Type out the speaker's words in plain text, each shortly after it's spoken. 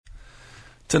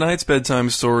Tonight's bedtime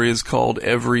story is called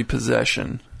Every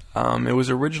Possession. It was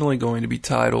originally going to be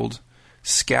titled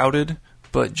Scouted,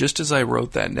 but just as I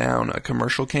wrote that down, a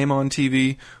commercial came on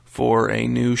TV for a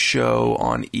new show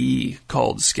on E!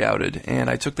 Called Scouted, and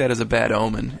I took that as a bad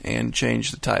omen and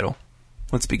changed the title.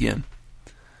 Let's begin.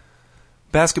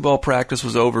 Basketball practice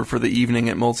was over for the evening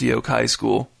at Multi-Oak High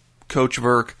School. Coach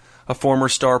Verk, a former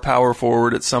star power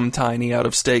forward at some tiny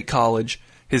out-of-state college,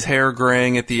 his hair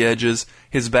graying at the edges,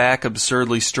 his back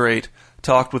absurdly straight,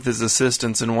 talked with his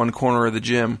assistants in one corner of the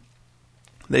gym.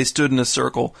 They stood in a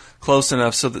circle, close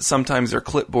enough so that sometimes their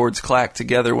clipboards clacked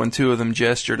together when two of them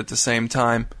gestured at the same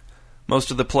time. Most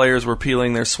of the players were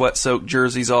peeling their sweat-soaked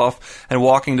jerseys off and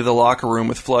walking to the locker room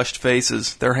with flushed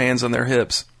faces, their hands on their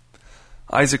hips.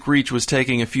 Isaac Reach was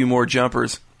taking a few more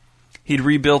jumpers. He'd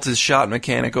rebuilt his shot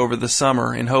mechanic over the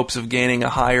summer in hopes of gaining a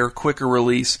higher, quicker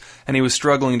release, and he was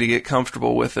struggling to get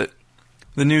comfortable with it.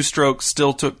 The new stroke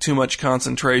still took too much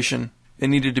concentration. It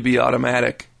needed to be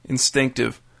automatic,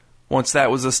 instinctive. Once that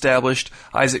was established,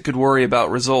 Isaac could worry about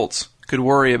results, could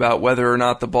worry about whether or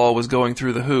not the ball was going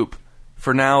through the hoop.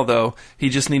 For now, though, he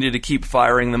just needed to keep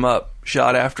firing them up,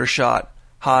 shot after shot.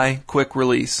 High, quick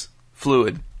release.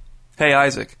 Fluid. Hey,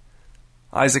 Isaac.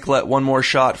 Isaac let one more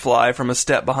shot fly from a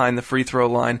step behind the free throw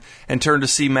line and turned to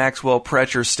see Maxwell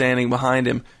Pretcher standing behind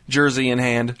him, jersey in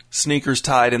hand, sneakers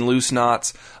tied in loose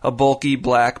knots, a bulky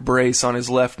black brace on his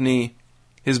left knee.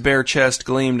 His bare chest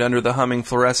gleamed under the humming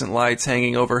fluorescent lights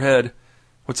hanging overhead.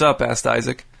 "What's up?" asked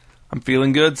Isaac. "I'm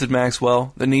feeling good," said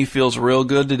Maxwell. "The knee feels real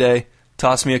good today.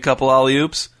 Toss me a couple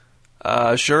alley-oops?"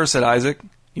 Sure," said Isaac.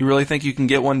 "You really think you can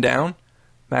get one down?"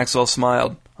 Maxwell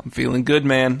smiled. "I'm feeling good,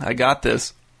 man. I got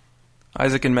this."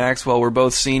 Isaac and Maxwell were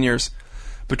both seniors.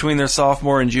 Between their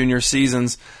sophomore and junior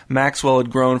seasons, Maxwell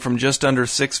had grown from just under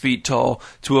 6 feet tall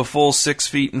to a full 6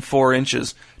 feet and 4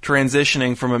 inches,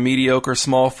 transitioning from a mediocre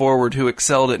small forward who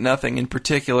excelled at nothing in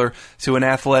particular to an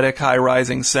athletic,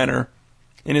 high-rising center.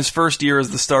 In his first year as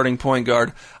the starting point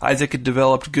guard, Isaac had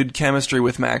developed good chemistry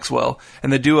with Maxwell,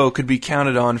 and the duo could be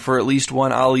counted on for at least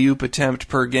one alley-oop attempt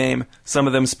per game, some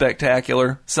of them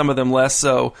spectacular, some of them less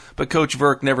so, but Coach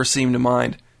Verk never seemed to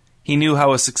mind. He knew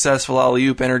how a successful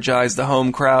alley-oop energized the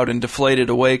home crowd and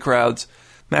deflated away crowds.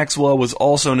 Maxwell was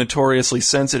also notoriously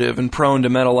sensitive and prone to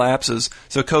mental lapses,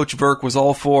 so Coach Verk was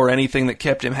all for anything that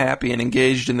kept him happy and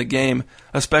engaged in the game,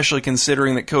 especially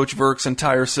considering that Coach Verk's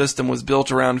entire system was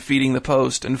built around feeding the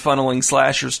post and funneling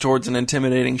slashers towards an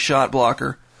intimidating shot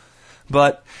blocker.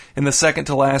 But, in the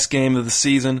second-to-last game of the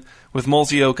season, with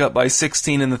Multi-Oak up by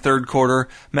 16 in the third quarter,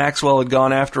 Maxwell had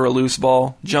gone after a loose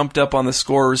ball, jumped up on the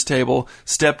scorer's table,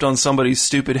 stepped on somebody's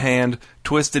stupid hand,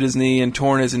 twisted his knee, and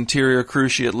torn his anterior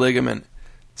cruciate ligament.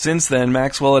 Since then,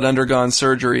 Maxwell had undergone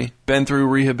surgery, been through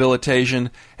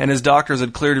rehabilitation, and his doctors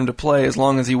had cleared him to play as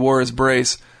long as he wore his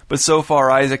brace, but so far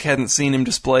Isaac hadn't seen him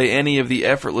display any of the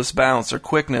effortless bounce or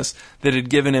quickness that had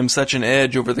given him such an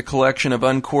edge over the collection of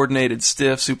uncoordinated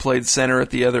stiffs who played center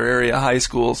at the other area high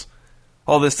schools.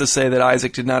 All this to say that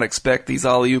Isaac did not expect these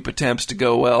alley-oop attempts to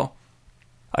go well.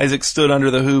 Isaac stood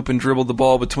under the hoop and dribbled the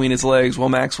ball between his legs while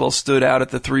Maxwell stood out at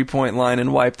the three-point line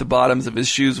and wiped the bottoms of his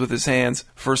shoes with his hands,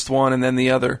 first one and then the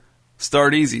other.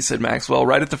 "Start easy," said Maxwell,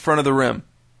 "right at the front of the rim."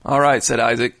 "All right," said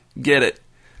Isaac. "Get it."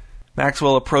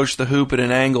 Maxwell approached the hoop at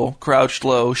an angle, crouched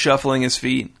low, shuffling his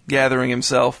feet, gathering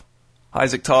himself.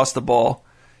 Isaac tossed the ball.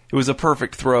 It was a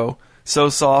perfect throw, so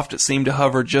soft it seemed to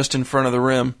hover just in front of the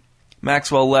rim.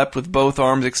 Maxwell leapt with both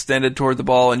arms extended toward the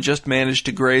ball and just managed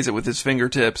to graze it with his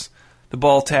fingertips. The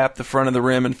ball tapped the front of the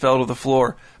rim and fell to the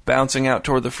floor, bouncing out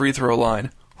toward the free throw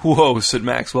line. "Whoa," said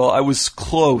Maxwell. "I was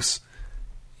close."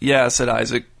 "Yeah," said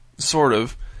Isaac. "Sort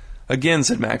of." "Again,"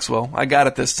 said Maxwell. "I got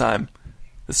it this time."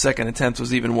 The second attempt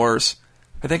was even worse.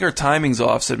 "I think our timing's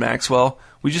off," said Maxwell.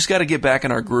 "We just got to get back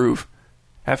in our groove."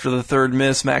 After the third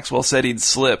miss, Maxwell said he'd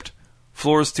slipped.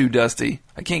 "Floor's too dusty.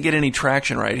 I can't get any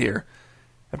traction right here."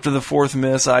 After the fourth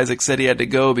miss, Isaac said he had to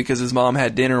go because his mom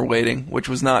had dinner waiting, which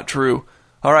was not true.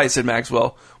 "All right," said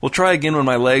Maxwell. "We'll try again when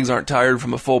my legs aren't tired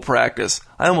from a full practice.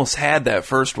 I almost had that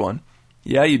first one."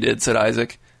 "Yeah, you did," said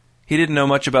Isaac. He didn't know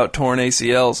much about torn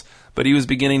ACLs, but he was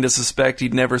beginning to suspect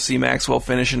he'd never see Maxwell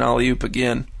finish an alley-oop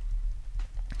again.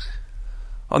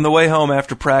 On the way home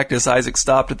after practice, Isaac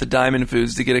stopped at the Diamond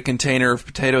Foods to get a container of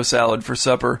potato salad for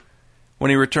supper. When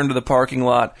he returned to the parking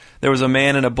lot, there was a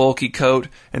man in a bulky coat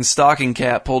and stocking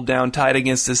cap pulled down tight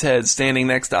against his head standing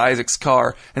next to Isaac's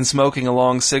car and smoking a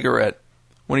long cigarette.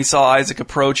 When he saw Isaac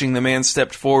approaching, the man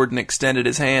stepped forward and extended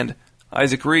his hand.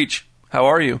 "Isaac Reach, how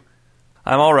are you?"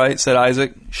 "I'm all right," said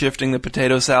Isaac, shifting the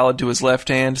potato salad to his left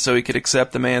hand so he could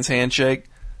accept the man's handshake.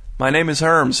 "My name is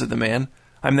Herm," said the man.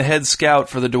 "I'm the head scout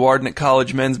for the Duardney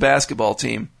College men's basketball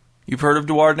team." You've heard of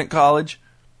Duardnik College?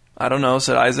 I don't know,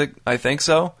 said Isaac. I think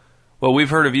so. Well, we've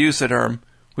heard of you, said Herm.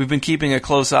 We've been keeping a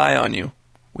close eye on you.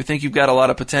 We think you've got a lot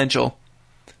of potential.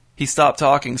 He stopped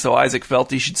talking, so Isaac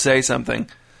felt he should say something.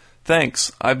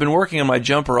 Thanks. I've been working on my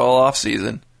jumper all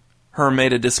off-season. Herm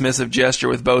made a dismissive gesture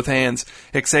with both hands,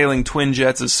 exhaling twin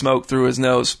jets of smoke through his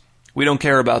nose. We don't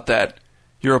care about that.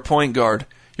 You're a point guard.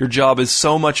 Your job is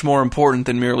so much more important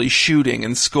than merely shooting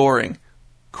and scoring.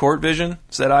 Court vision?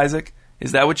 Said Isaac.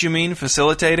 Is that what you mean,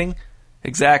 facilitating?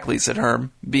 Exactly, said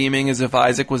Herm, beaming as if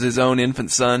Isaac was his own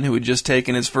infant son who had just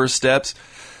taken his first steps.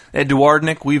 At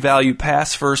Duardnik, we value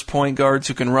pass-first point guards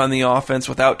who can run the offense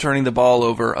without turning the ball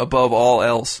over above all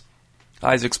else.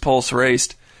 Isaac's pulse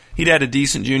raced. He'd had a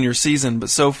decent junior season,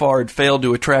 but so far had failed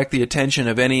to attract the attention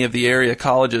of any of the area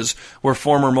colleges where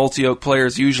former Multi-Oak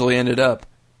players usually ended up.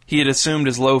 He had assumed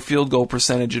his low field goal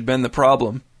percentage had been the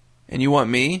problem. And you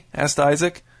want me? Asked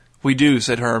Isaac. We do,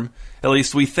 said Herm. At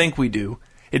least we think we do.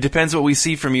 It depends what we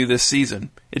see from you this season.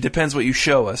 It depends what you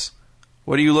show us.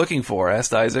 What are you looking for?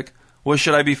 Asked Isaac. What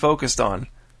should I be focused on?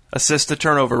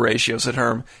 Assist-to-turnover ratio, said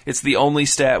Herm. It's the only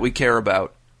stat we care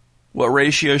about. What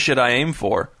ratio should I aim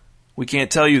for? We can't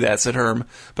tell you that, said Herm,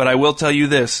 but I will tell you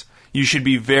this. You should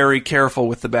be very careful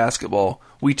with the basketball.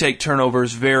 We take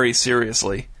turnovers very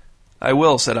seriously. I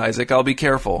will, said Isaac. I'll be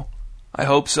careful. I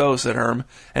hope so, said Herm.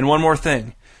 And one more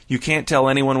thing. You can't tell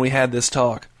anyone we had this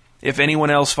talk. If anyone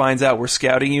else finds out we're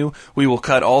scouting you, we will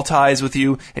cut all ties with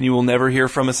you, and you will never hear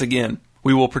from us again.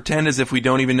 We will pretend as if we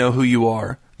don't even know who you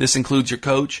are. This includes your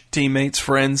coach, teammates,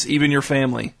 friends, even your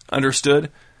family.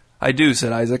 Understood? I do,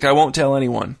 said Isaac. I won't tell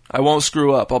anyone. I won't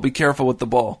screw up. I'll be careful with the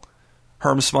ball.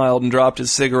 Herm smiled and dropped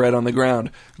his cigarette on the ground,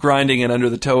 grinding it under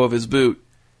the toe of his boot.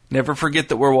 Never forget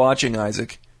that we're watching,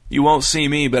 Isaac. You won't see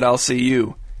me, but I'll see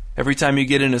you. Every time you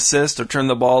get an assist or turn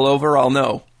the ball over, I'll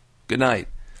know. Good night.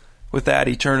 With that,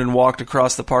 he turned and walked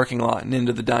across the parking lot and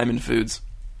into the Diamond Foods.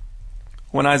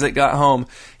 When Isaac got home,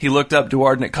 he looked up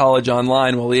Duardnik College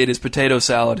online while he ate his potato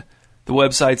salad. The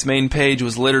website's main page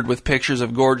was littered with pictures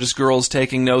of gorgeous girls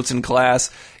taking notes in class,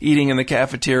 eating in the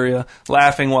cafeteria,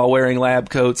 laughing while wearing lab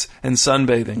coats, and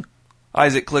sunbathing.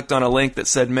 Isaac clicked on a link that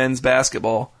said men's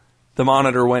basketball. The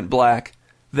monitor went black.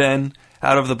 Then,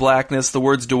 out of the blackness, the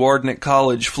words Duardnik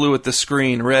College flew at the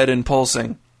screen, red and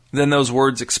pulsing. Then those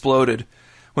words exploded.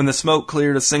 When the smoke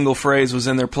cleared, a single phrase was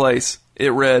in their place.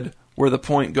 It read, "Where the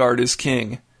point guard is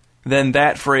king." Then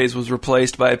that phrase was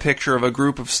replaced by a picture of a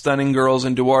group of stunning girls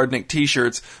in Duardnik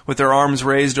t-shirts with their arms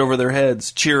raised over their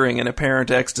heads, cheering in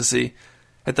apparent ecstasy.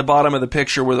 At the bottom of the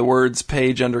picture were the words,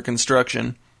 "Page under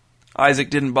construction." Isaac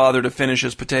didn't bother to finish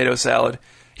his potato salad.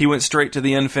 He went straight to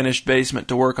the unfinished basement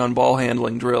to work on ball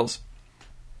handling drills.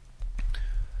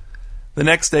 The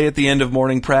next day at the end of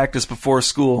morning practice before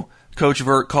school, Coach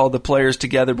Verk called the players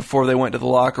together before they went to the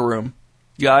locker room.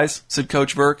 "Guys," said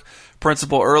Coach Verk,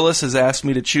 "Principal Earlis has asked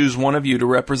me to choose one of you to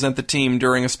represent the team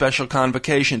during a special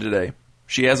convocation today.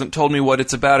 She hasn't told me what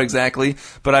it's about exactly,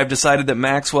 but I've decided that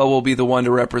Maxwell will be the one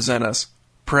to represent us.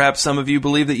 Perhaps some of you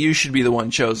believe that you should be the one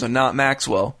chosen, not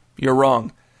Maxwell. You're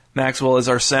wrong. Maxwell is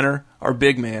our center, our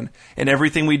big man, and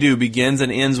everything we do begins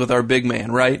and ends with our big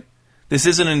man, right? This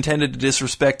isn't intended to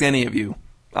disrespect any of you.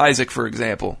 Isaac, for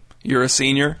example. You're a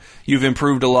senior. You've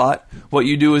improved a lot. What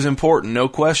you do is important, no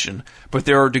question. But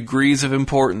there are degrees of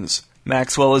importance.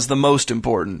 Maxwell is the most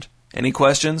important. Any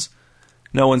questions?"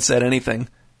 No one said anything.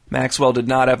 Maxwell did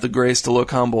not have the grace to look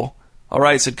humble. "All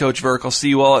right," said Coach Verk. "I'll see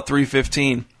you all at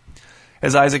 3:15.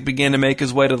 As Isaac began to make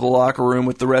his way to the locker room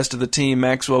with the rest of the team,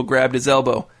 Maxwell grabbed his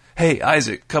elbow. "Hey,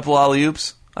 Isaac, couple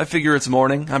alley-oops? I figure it's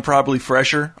morning. I'm probably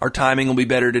fresher. Our timing will be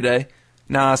better today."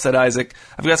 "Nah," said Isaac.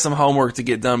 "I've got some homework to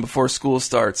get done before school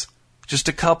starts." "Just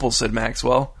a couple," said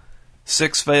Maxwell.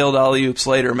 6 failed alley-oops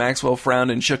later, Maxwell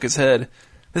frowned and shook his head.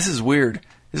 "This is weird.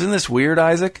 Isn't this weird,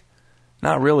 Isaac?"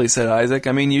 "Not really," said Isaac.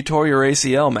 "I mean, you tore your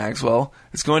ACL, Maxwell.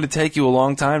 It's going to take you a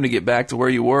long time to get back to where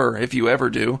you were, if you ever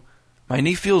do." "My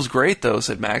knee feels great, though,"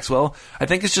 said Maxwell. "I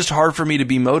think it's just hard for me to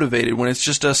be motivated when it's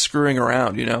just us screwing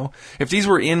around, you know? If these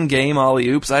were in-game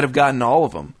alley-oops, I'd have gotten all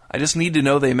of them. I just need to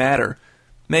know they matter."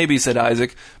 "Maybe," said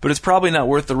Isaac, "but it's probably not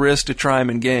worth the risk to try 'em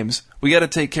in games. We got to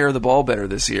take care of the ball better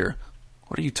this year."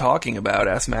 "What are you talking about?"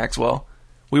 asked Maxwell.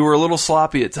 "We were a little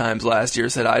sloppy at times last year,"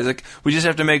 said Isaac. "We just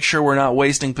have to make sure we're not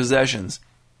wasting possessions."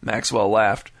 Maxwell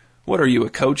laughed. "What are you, a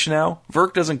coach now?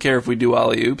 Verk doesn't care if we do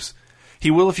alley-oops." "He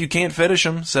will if you can't finish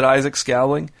 'em," said Isaac,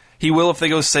 scowling. "He will if they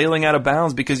go sailing out of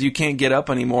bounds because you can't get up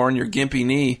anymore on your gimpy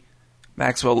knee."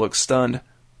 Maxwell looked stunned.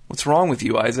 "What's wrong with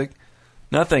you, Isaac?"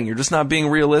 "Nothing. You're just not being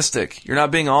realistic. You're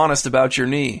not being honest about your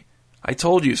knee." "I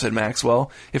told you," said Maxwell.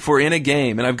 "If we're in a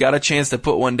game and I've got a chance to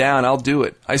put one down, I'll do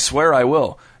it. I swear I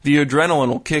will. The adrenaline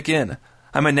will kick in.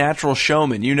 I'm a natural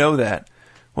showman, you know that.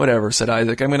 Whatever, said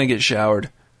Isaac. I'm going to get showered.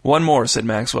 One more, said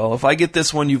Maxwell. If I get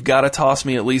this one, you've got to toss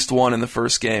me at least one in the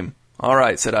first game. All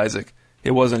right, said Isaac.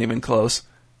 It wasn't even close.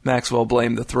 Maxwell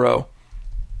blamed the throw.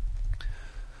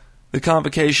 The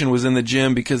convocation was in the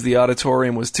gym because the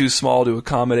auditorium was too small to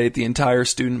accommodate the entire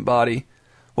student body.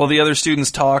 While the other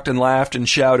students talked and laughed and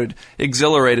shouted,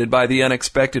 exhilarated by the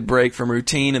unexpected break from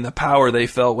routine and the power they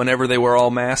felt whenever they were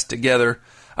all massed together,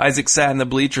 Isaac sat in the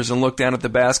bleachers and looked down at the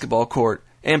basketball court,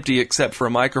 empty except for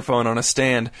a microphone on a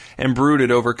stand, and brooded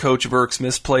over Coach Verk's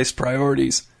misplaced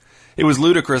priorities. It was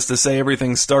ludicrous to say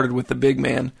everything started with the big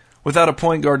man. Without a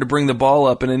point guard to bring the ball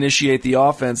up and initiate the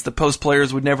offense, the post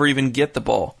players would never even get the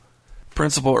ball.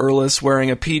 Principal Earlis,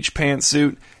 wearing a peach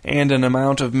pantsuit and an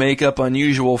amount of makeup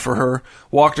unusual for her,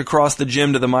 walked across the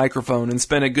gym to the microphone and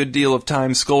spent a good deal of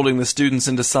time scolding the students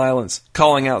into silence,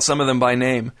 calling out some of them by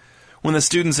name. When the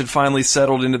students had finally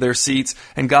settled into their seats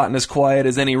and gotten as quiet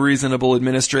as any reasonable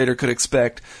administrator could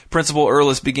expect, Principal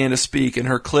Earlis began to speak in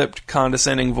her clipped,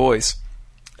 condescending voice.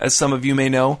 As some of you may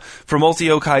know, from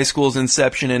Multi-Oak High School's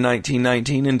inception in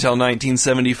 1919 until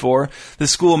 1974, the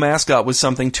school mascot was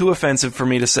something too offensive for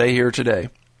me to say here today.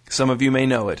 Some of you may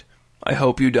know it. I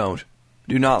hope you don't.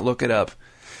 Do not look it up.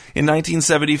 In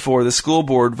 1974, the school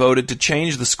board voted to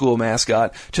change the school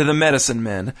mascot to the Medicine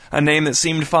Men, a name that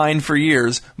seemed fine for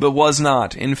years, but was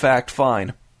not, in fact,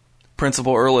 fine.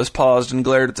 Principal Earlis paused and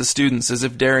glared at the students as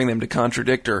if daring them to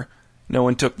contradict her. No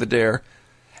one took the dare.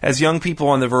 As young people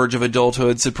on the verge of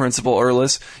adulthood, said Principal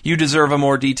Earlis, you deserve a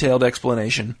more detailed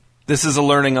explanation. This is a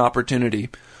learning opportunity.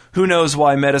 Who knows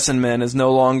why Medicine Men is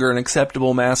no longer an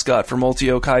acceptable mascot for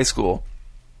Multi-Oak High School?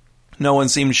 No one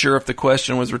seemed sure if the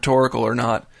question was rhetorical or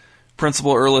not.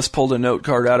 Principal Earlis pulled a note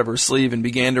card out of her sleeve and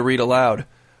began to read aloud.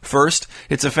 First,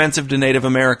 it's offensive to Native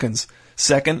Americans.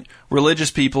 Second,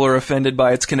 religious people are offended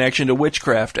by its connection to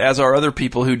witchcraft, as are other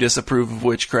people who disapprove of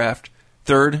witchcraft.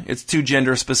 Third, it's too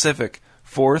gender-specific.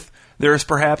 Fourth, there is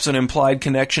perhaps an implied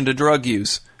connection to drug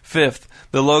use. Fifth,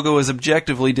 the logo is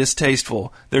objectively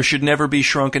distasteful. There should never be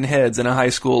shrunken heads in a high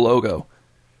school logo.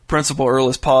 Principal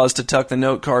Earlis paused to tuck the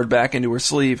note card back into her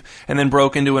sleeve, and then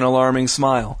broke into an alarming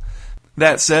smile.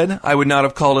 That said, I would not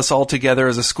have called us all together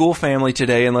as a school family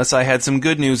today unless I had some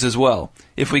good news as well.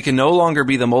 If we can no longer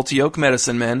be the Multi-Oak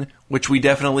Medicine Men, which we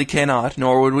definitely cannot,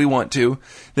 nor would we want to,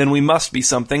 then we must be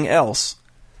something else.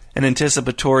 An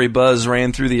anticipatory buzz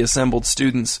ran through the assembled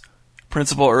students.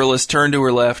 Principal Earlis turned to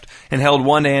her left and held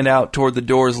one hand out toward the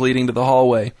doors leading to the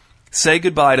hallway. Say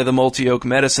goodbye to the Multi-Oak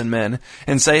Medicine Men,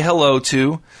 and say hello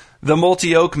to the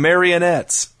Multi-Oak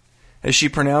Marionettes. As she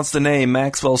pronounced the name,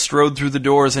 Maxwell strode through the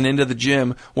doors and into the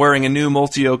gym, wearing a new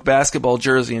Multi-Oak basketball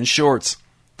jersey and shorts.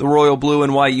 The royal blue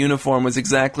and white uniform was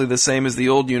exactly the same as the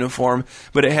old uniform,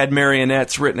 but it had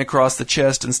marionettes written across the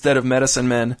chest instead of medicine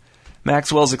men.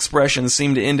 Maxwell's expression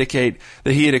seemed to indicate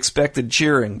that he had expected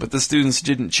cheering, but the students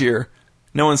didn't cheer.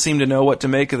 No one seemed to know what to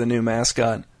make of the new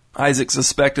mascot. Isaac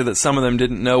suspected that some of them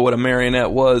didn't know what a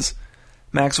marionette was.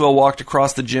 Maxwell walked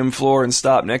across the gym floor and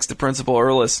stopped next to Principal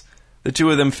Earlis. The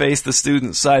two of them faced the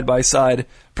students side by side,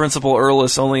 Principal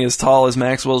Earlis only as tall as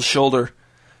Maxwell's shoulder.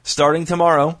 Starting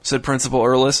tomorrow, said Principal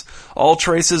Earlis, all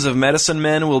traces of medicine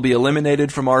men will be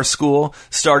eliminated from our school,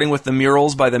 starting with the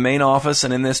murals by the main office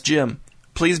and in this gym.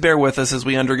 Please bear with us as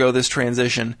we undergo this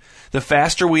transition. The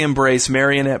faster we embrace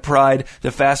marionette pride,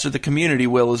 the faster the community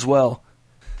will as well.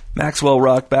 Maxwell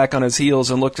rocked back on his heels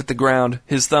and looked at the ground,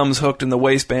 his thumbs hooked in the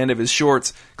waistband of his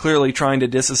shorts, clearly trying to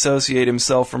disassociate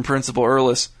himself from Principal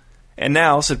Earlis. And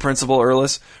now, said Principal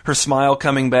Earlis, her smile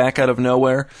coming back out of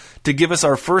nowhere, to give us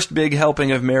our first big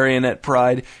helping of marionette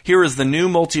pride, here is the new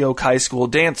Multi-Oak High School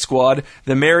dance squad,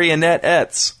 the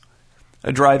Marionettettes.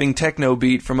 A driving techno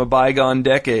beat from a bygone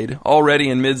decade, already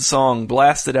in mid-song,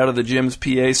 blasted out of the gym's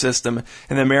PA system,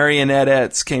 and the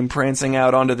Marionettettes came prancing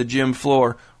out onto the gym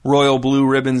floor, royal blue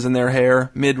ribbons in their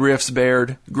hair, midriffs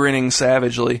bared, grinning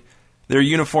savagely. Their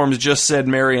uniforms just said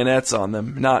marionettes on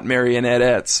them, not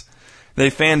marionettettes. They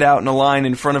fanned out in a line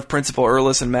in front of Principal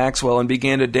Earlis and Maxwell and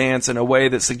began to dance in a way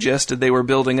that suggested they were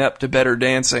building up to better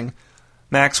dancing.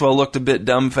 Maxwell looked a bit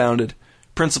dumbfounded.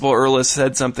 Principal Earlis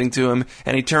said something to him,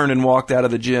 and he turned and walked out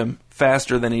of the gym,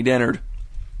 faster than he'd entered.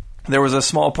 There was a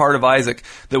small part of Isaac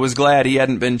that was glad he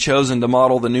hadn't been chosen to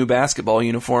model the new basketball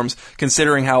uniforms,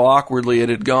 considering how awkwardly it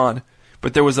had gone.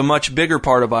 But there was a much bigger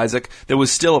part of Isaac that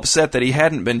was still upset that he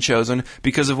hadn't been chosen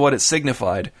because of what it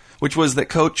signified, which was that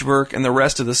Coach Verk and the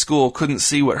rest of the school couldn't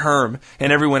see what Herm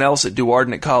and everyone else at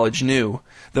Duardney College knew,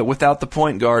 that without the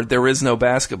point guard there is no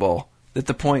basketball, that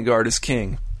the point guard is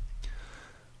king.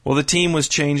 While the team was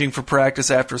changing for practice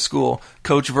after school,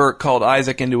 Coach Verk called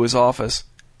Isaac into his office.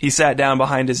 He sat down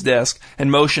behind his desk and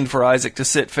motioned for Isaac to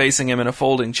sit facing him in a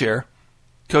folding chair.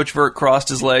 Coach Vert crossed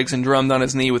his legs and drummed on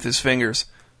his knee with his fingers.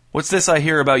 "What's this I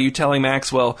hear about you telling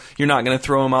Maxwell you're not going to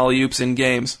throw him alley-oops in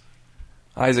games?"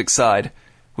 Isaac sighed.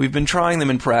 "We've been trying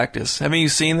them in practice. Haven't you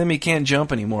seen them? He can't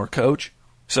jump anymore, Coach."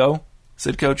 "So?"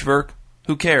 said Coach Vert.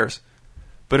 "Who cares?"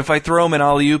 "But if I throw him an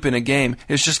alley-oop in a game,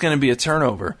 it's just going to be a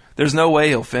turnover. There's no way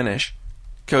he'll finish."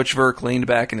 Coach Vert leaned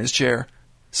back in his chair.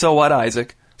 "So what,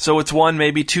 Isaac? So it's 1,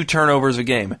 maybe 2 turnovers a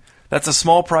game. That's a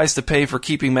small price to pay for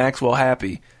keeping Maxwell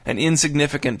happy. An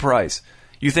insignificant price.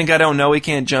 You think I don't know he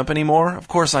can't jump anymore? Of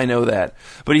course I know that.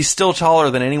 But he's still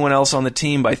taller than anyone else on the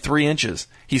team by 3 inches.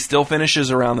 He still finishes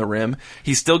around the rim.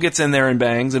 He still gets in there and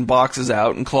bangs and boxes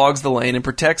out and clogs the lane and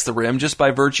protects the rim just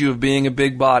by virtue of being a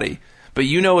big body. But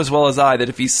you know as well as I that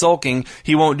if he's sulking,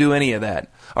 he won't do any of that.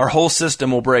 Our whole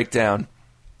system will break down."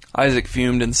 Isaac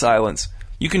fumed in silence.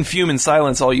 "You can fume in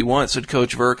silence all you want," said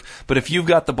Coach Verk, "but if you've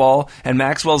got the ball and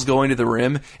Maxwell's going to the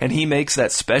rim and he makes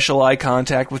that special eye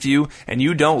contact with you and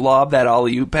you don't lob that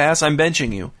alley-oop pass, I'm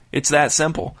benching you. It's that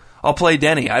simple. I'll play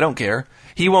Denny, I don't care.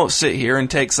 He won't sit here and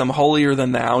take some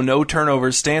holier-than-thou,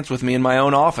 no-turnovers stance with me in my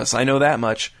own office, I know that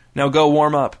much. Now go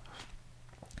warm up."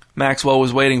 Maxwell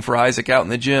was waiting for Isaac out in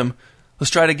the gym. "Let's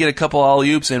try to get a couple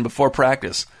alley-oops in before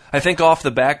practice. I think off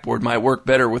the backboard might work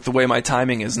better with the way my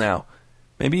timing is now."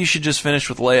 "Maybe you should just finish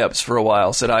with layups for a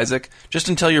while," said Isaac, "just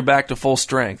until you're back to full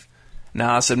strength."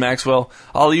 "Nah," said Maxwell,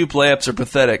 "alley-oop layups are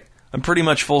pathetic. I'm pretty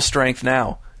much full strength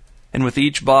now." And with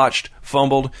each botched,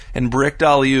 fumbled, and bricked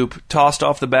alley-oop, tossed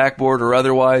off the backboard or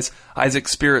otherwise,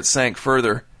 Isaac's spirits sank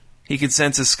further. He could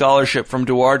sense his scholarship from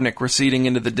Duardnik receding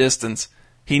into the distance.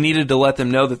 He needed to let them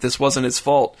know that this wasn't his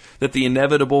fault, that the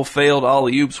inevitable failed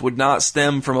alley-oops would not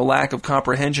stem from a lack of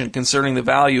comprehension concerning the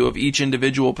value of each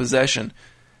individual possession.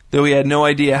 Though he had no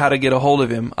idea how to get a hold of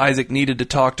him, Isaac needed to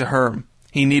talk to Herm.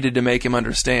 He needed to make him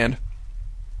understand.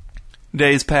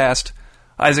 Days passed.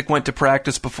 Isaac went to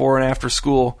practice before and after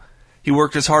school. He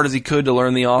worked as hard as he could to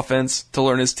learn the offense, to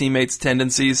learn his teammates'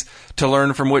 tendencies, to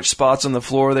learn from which spots on the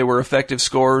floor they were effective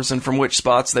scorers and from which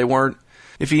spots they weren't.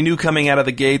 If he knew coming out of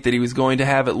the gate that he was going to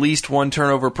have at least 1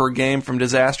 turnover per game from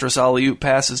disastrous alley-oop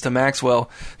passes to Maxwell,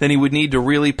 then he would need to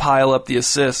really pile up the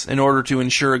assists in order to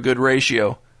ensure a good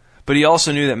ratio. But he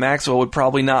also knew that Maxwell would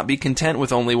probably not be content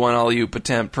with only 1 alley-oop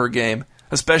attempt per game,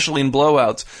 especially in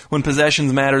blowouts, when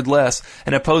possessions mattered less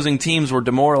and opposing teams were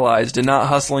demoralized and not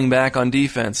hustling back on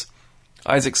defense.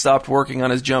 Isaac stopped working on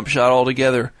his jump shot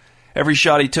altogether. Every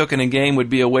shot he took in a game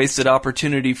would be a wasted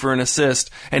opportunity for an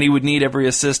assist, and he would need every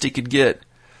assist he could get.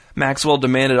 Maxwell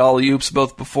demanded alley-oops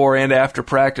both before and after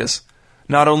practice.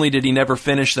 Not only did he never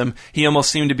finish them, he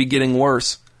almost seemed to be getting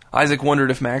worse. Isaac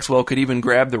wondered if Maxwell could even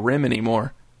grab the rim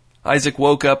anymore. Isaac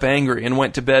woke up angry and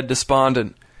went to bed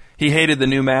despondent. He hated the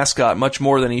new mascot much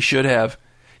more than he should have.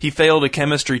 He failed a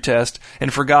chemistry test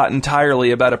and forgot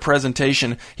entirely about a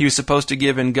presentation he was supposed to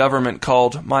give in government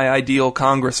called My Ideal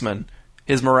Congressman.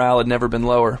 His morale had never been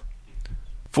lower.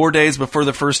 4 days before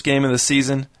the first game of the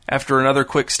season, after another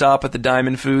quick stop at the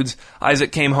Diamond Foods,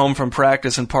 Isaac came home from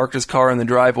practice and parked his car in the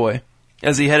driveway.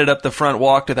 As he headed up the front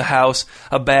walk to the house,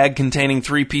 a bag containing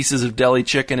 3 pieces of deli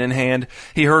chicken in hand,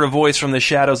 he heard a voice from the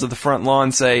shadows of the front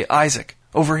lawn say, "Isaac,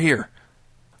 over here."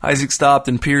 Isaac stopped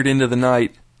and peered into the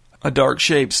night. A dark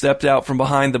shape stepped out from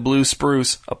behind the blue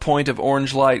spruce, a point of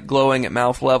orange light glowing at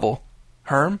mouth level.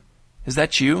 "Herm? Is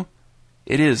that you?"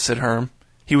 "It is," said Herm.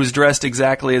 He was dressed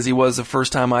exactly as he was the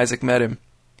first time Isaac met him.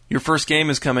 "Your first game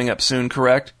is coming up soon,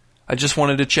 correct? I just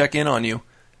wanted to check in on you.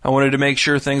 I wanted to make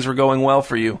sure things were going well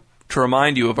for you, to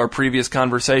remind you of our previous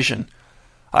conversation."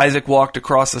 Isaac walked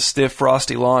across the stiff,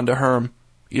 frosty lawn to Herm.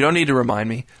 "You don't need to remind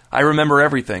me. I remember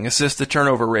everything,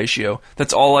 assist-to-turnover ratio.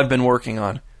 That's all I've been working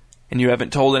on." "And you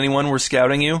haven't told anyone we're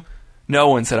scouting you?" "No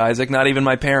one," said Isaac, "not even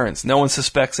my parents. No one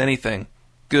suspects anything."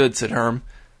 "Good," said Herm.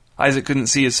 Isaac couldn't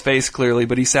see his face clearly,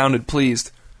 but he sounded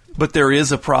pleased. "But there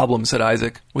is a problem," said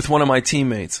Isaac, "with one of my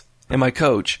teammates, and my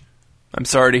coach." "I'm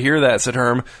sorry to hear that," said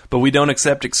Herm, "but we don't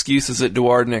accept excuses at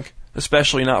Duardnik,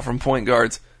 especially not from point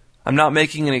guards." "I'm not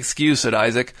making an excuse," said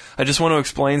Isaac. "I just want to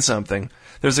explain something.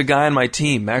 There's a guy on my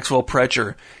team, Maxwell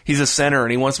Precher. He's a center,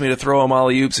 and he wants me to throw him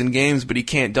alley-oops in games, but he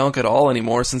can't dunk at all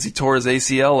anymore since he tore his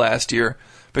ACL last year.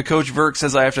 But Coach Verk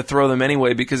says I have to throw them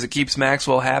anyway because it keeps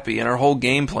Maxwell happy, and our whole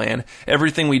game plan,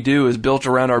 everything we do, is built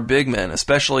around our big men,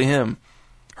 especially him."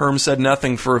 Herm said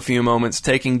nothing for a few moments,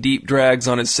 taking deep drags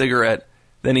on his cigarette.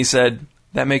 Then he said,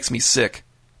 "That makes me sick.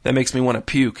 That makes me want to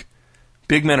puke.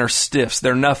 Big men are stiffs.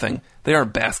 They're nothing. They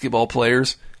aren't basketball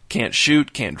players. Can't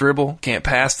shoot, can't dribble, can't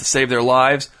pass to save their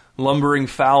lives. Lumbering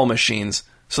foul machines.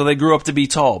 So they grew up to be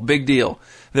tall. Big deal.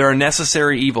 They're a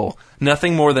necessary evil.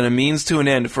 Nothing more than a means to an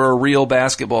end for a real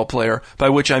basketball player, by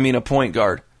which I mean a point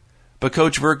guard. But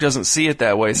Coach Virk doesn't see it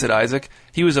that way, said Isaac.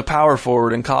 He was a power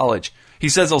forward in college. He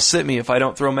says he'll sit me if I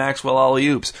don't throw Maxwell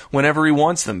alley-oops, whenever he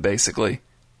wants them, basically.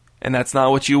 And that's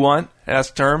not what you want?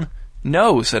 Asked Herm.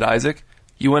 No, said Isaac.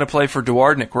 You want to play for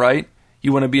Dewardnik, right?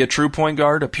 You want to be a true point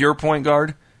guard, a pure point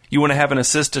guard? You want to have an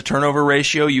assist-to-turnover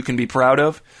ratio you can be proud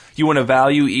of? You want to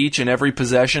value each and every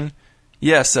possession?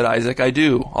 Yes, said Isaac, I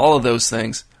do. All of those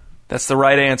things. That's the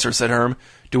right answer, said Herm.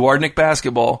 Dewardnik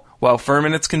basketball, while firm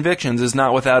in its convictions, is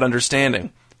not without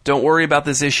understanding. Don't worry about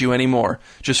this issue anymore.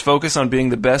 Just focus on being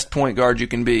the best point guard you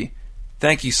can be.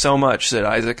 Thank you so much, said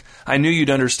Isaac. I knew you'd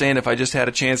understand if I just had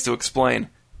a chance to explain.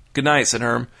 Good night, said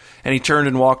Herm, and he turned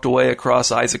and walked away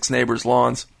across Isaac's neighbors'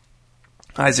 lawns.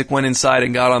 Isaac went inside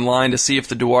and got online to see if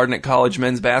the Dewardnik College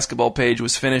men's basketball page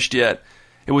was finished yet.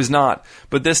 It was not,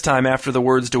 but this time after the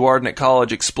words Dewardnik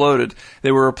College exploded,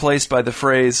 they were replaced by the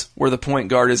phrase, where the point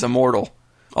guard is immortal.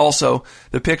 Also,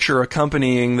 the picture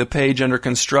accompanying the page under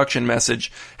construction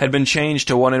message had been changed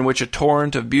to one in which a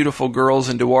torrent of beautiful girls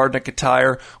in Dewardnik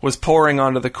attire was pouring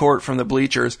onto the court from the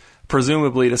bleachers,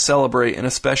 presumably to celebrate an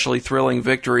especially thrilling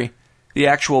victory. The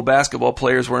actual basketball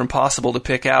players were impossible to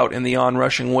pick out in the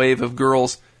onrushing wave of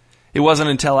girls. It wasn't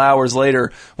until hours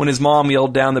later, when his mom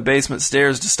yelled down the basement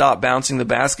stairs to stop bouncing the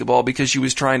basketball because she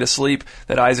was trying to sleep,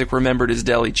 that Isaac remembered his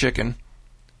deli chicken.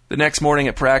 The next morning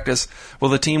at practice,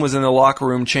 while the team was in the locker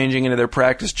room changing into their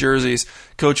practice jerseys,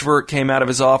 Coach Virk came out of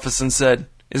his office and said,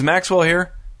 "Is Maxwell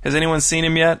here? Has anyone seen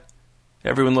him yet?"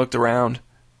 Everyone looked around.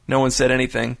 No one said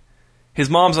anything. "His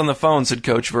mom's on the phone," said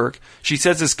Coach Virk. "She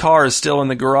says his car is still in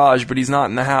the garage, but he's not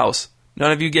in the house.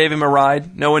 None of you gave him a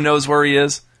ride? No one knows where he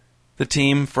is?" The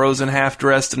team, frozen,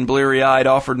 half-dressed, and bleary-eyed,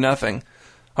 offered nothing.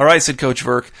 "All right," said Coach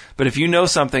Virk, "but if you know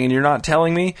something and you're not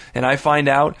telling me, and I find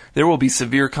out, there will be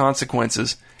severe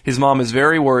consequences. His mom is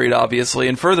very worried, obviously,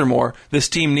 and furthermore, this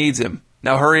team needs him.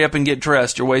 Now hurry up and get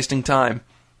dressed. You're wasting time."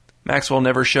 Maxwell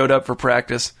never showed up for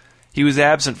practice. He was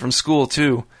absent from school,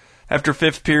 too. After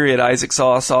fifth period, Isaac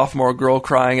saw a sophomore girl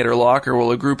crying at her locker while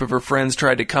a group of her friends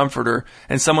tried to comfort her,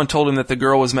 and someone told him that the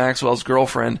girl was Maxwell's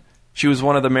girlfriend. She was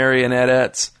one of the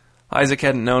marionettes. Isaac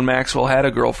hadn't known Maxwell had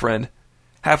a girlfriend.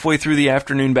 Halfway through the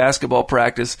afternoon basketball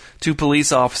practice, 2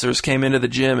 police officers came into the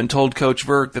gym and told Coach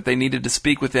Virk that they needed to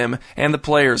speak with him and the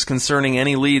players concerning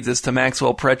any leads as to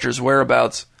Maxwell Precher's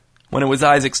whereabouts. When it was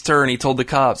Isaac's turn, he told the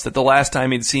cops that the last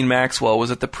time he'd seen Maxwell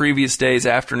was at the previous day's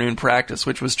afternoon practice,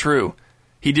 which was true.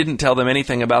 He didn't tell them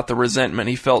anything about the resentment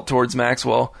he felt towards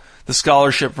Maxwell, the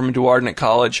scholarship from Dewardnik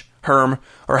College, Herm,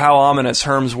 or how ominous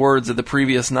Herm's words of the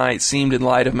previous night seemed in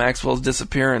light of Maxwell's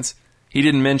disappearance. He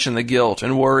didn't mention the guilt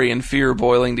and worry and fear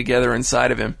boiling together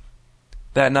inside of him.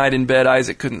 That night in bed,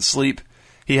 Isaac couldn't sleep.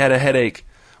 He had a headache.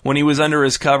 When he was under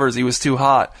his covers, he was too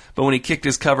hot, but when he kicked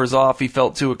his covers off, he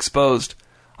felt too exposed.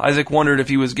 Isaac wondered if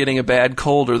he was getting a bad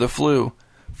cold or the flu.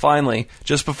 Finally,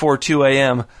 just before 2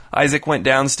 a.m., Isaac went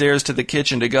downstairs to the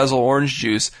kitchen to guzzle orange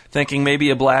juice, thinking maybe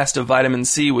a blast of vitamin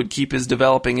C would keep his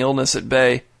developing illness at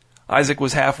bay. Isaac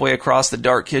was halfway across the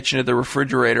dark kitchen to the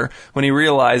refrigerator when he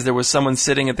realized there was someone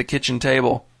sitting at the kitchen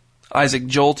table. Isaac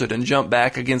jolted and jumped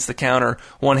back against the counter,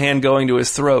 one hand going to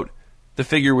his throat. The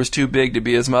figure was too big to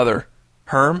be his mother.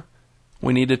 "Herm?"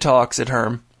 "We need to talk," said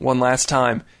Herm. "One last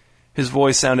time." His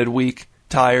voice sounded weak,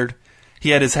 tired. He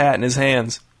had his hat in his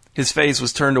hands. His face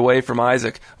was turned away from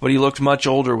Isaac, but he looked much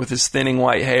older with his thinning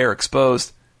white hair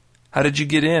exposed. "How did you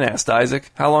get in?" asked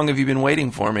Isaac. "How long have you been waiting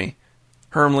for me?"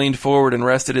 Herm leaned forward and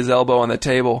rested his elbow on the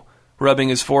table, rubbing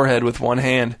his forehead with one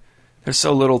hand. "There's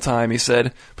so little time," he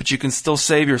said, "but you can still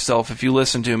save yourself if you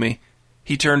listen to me."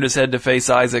 He turned his head to face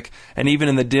Isaac, and even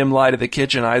in the dim light of the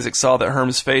kitchen, Isaac saw that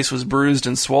Herm's face was bruised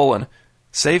and swollen.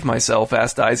 "Save myself?"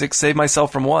 asked Isaac. "Save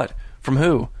myself from what? From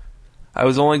who?" "I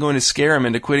was only going to scare him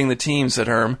into quitting the team," said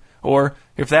Herm. "Or,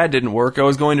 if that didn't work, I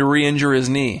was going to re-injure his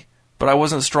knee. But I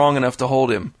wasn't strong enough to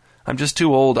hold him. I'm just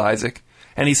too old, Isaac.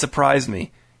 And he surprised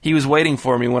me. He was waiting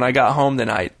for me when I got home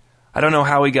tonight. I don't know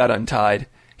how he got untied.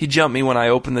 He jumped me when I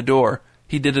opened the door.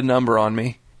 He did a number on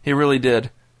me. He really did."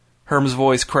 Herm's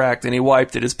voice cracked, and he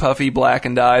wiped at his puffy,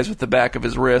 blackened eyes with the back of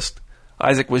his wrist.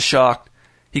 Isaac was shocked.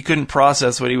 He couldn't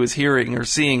process what he was hearing or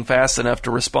seeing fast enough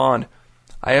to respond.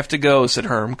 "I have to go," said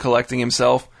Herm, collecting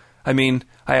himself. I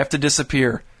have to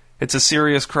disappear. It's a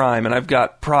serious crime, and I've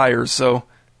got priors, so—"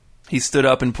 He stood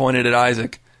up and pointed at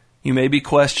Isaac. "You may be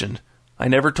questioned. I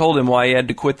never told him why he had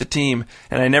to quit the team,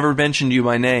 and I never mentioned you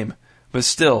by name. But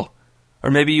still,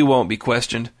 or maybe you won't be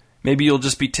questioned. Maybe you'll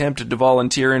just be tempted to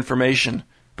volunteer information.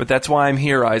 But that's why I'm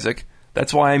here, Isaac.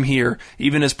 That's why I'm here,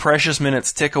 even as precious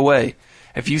minutes tick away.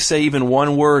 If you say even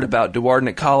one word about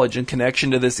Duardney College in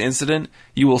connection to this incident,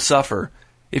 you will suffer.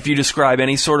 If you describe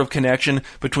any sort of connection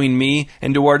between me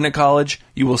and Duardney College,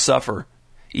 you will suffer.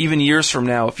 Even years from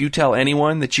now, if you tell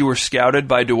anyone that you were scouted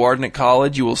by Duardney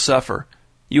College, you will suffer.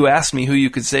 You asked me who you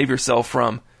could save yourself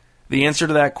from. The answer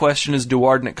to that question is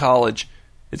Duardney College.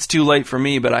 It's too late for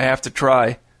me, but I have to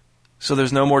try. So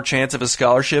there's no more chance of a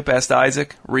scholarship? Asked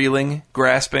Isaac, reeling,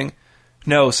 grasping.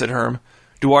 No, said Herm.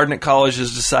 Duardney College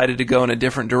has decided to go in a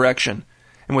different direction.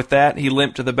 And with that, he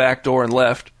limped to the back door and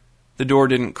left. The door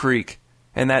didn't creak.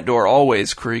 And that door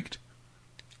always creaked.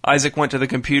 Isaac went to the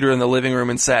computer in the living room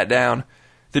and sat down.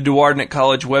 The Duardney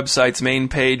College website's main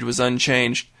page was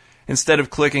unchanged. Instead of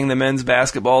clicking the men's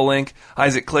basketball link,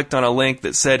 Isaac clicked on a link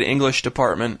that said English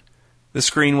Department. The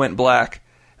screen went black.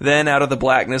 Then, out of the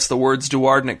blackness, the words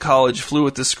Duardney College flew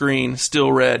at the screen,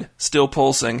 still red, still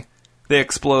pulsing. They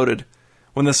exploded.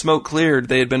 When the smoke cleared,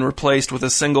 they had been replaced with a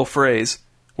single phrase,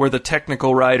 where the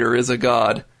technical writer is a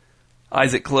god.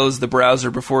 Isaac closed the browser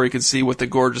before he could see what the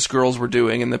gorgeous girls were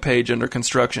doing in the page under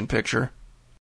construction picture.